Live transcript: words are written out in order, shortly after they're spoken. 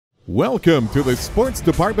Welcome to the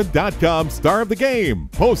SportsDepartment.com Star of the Game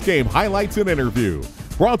post-game highlights and interview.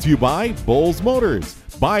 Brought to you by Bowles Motors.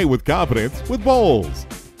 Buy with confidence with Bowles.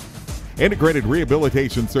 Integrated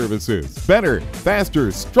Rehabilitation Services. Better,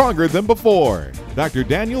 faster, stronger than before. Dr.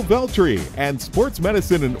 Daniel Veltri and Sports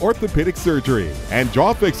Medicine and Orthopedic Surgery. And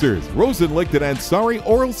Jaw Fixers, Rosen Lichten Ansari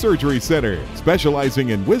Oral Surgery Center, specializing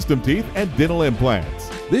in wisdom teeth and dental implants.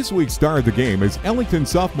 This week's star of the game is Ellington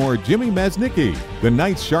sophomore Jimmy Maznicki. The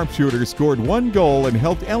Knights sharpshooter scored 1 goal and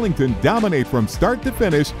helped Ellington dominate from start to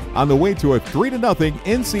finish on the way to a 3-0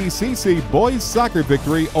 NCCC boys soccer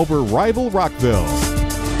victory over rival Rockville.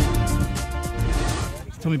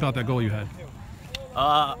 Tell me about that goal you had.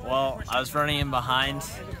 Well, I was running in behind.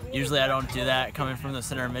 Usually I don't do that coming from the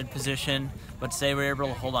center mid position, but today we were able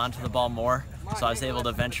to hold on to the ball more, so I was able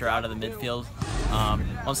to venture out of the midfield.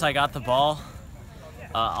 Once I got the ball,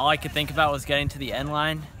 all I could think about was getting to the end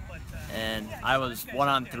line, and I was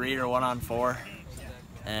 1-on-3 or 1-on-4,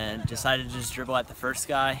 and decided to just dribble at the first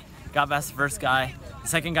guy. Got past the first guy. The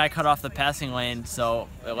second guy cut off the passing lane, so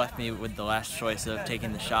it left me with the last choice of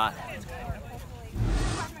taking the shot.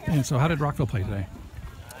 And so how did Rockville play today?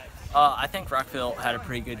 I think Rockville had a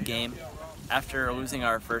pretty good game. After losing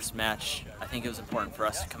our first match, I think it was important for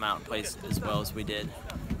us to come out and play as well as we did,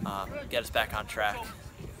 get us back on track.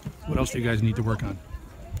 What else do you guys need to work on?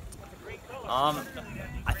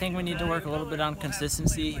 I think we need to work a little bit on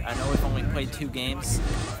consistency. I know we've only played 2 games. The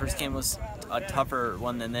first game was a tougher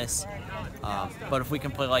one than this, but if we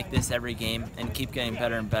can play like this every game and keep getting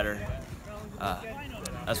better and better,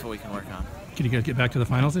 that's what we can work on. Can you guys get back to the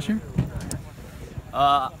finals this year?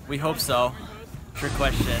 We hope so. Trick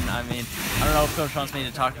question. I mean, I don't know if Coach wants me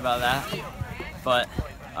to talk about that, but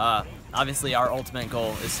obviously our ultimate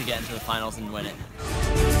goal is to get into the finals and win it.